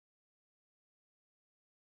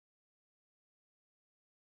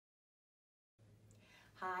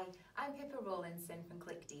Hi, I'm Pippa Rawlinson from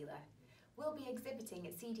Click Dealer. We'll be exhibiting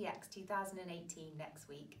at CDX 2018 next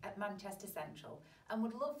week at Manchester Central and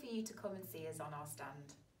would love for you to come and see us on our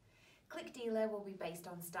stand. Click Dealer will be based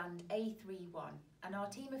on stand A31 and our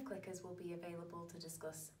team of clickers will be available to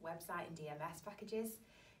discuss website and DMS packages,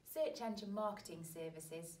 search engine marketing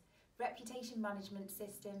services, reputation management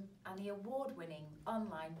system and the award-winning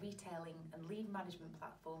online retailing and lead management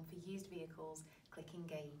platform for used vehicles, Click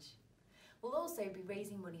Engage. We'll also be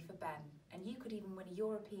raising money for Ben, and you could even win a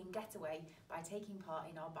European getaway by taking part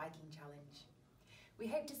in our biking challenge. We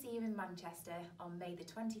hope to see you in Manchester on May the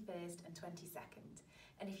 21st and 22nd,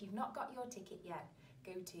 and if you've not got your ticket yet,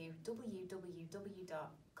 go to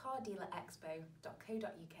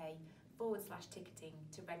www.cardealerexpo.co.uk/ticketing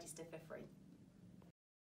to register for free.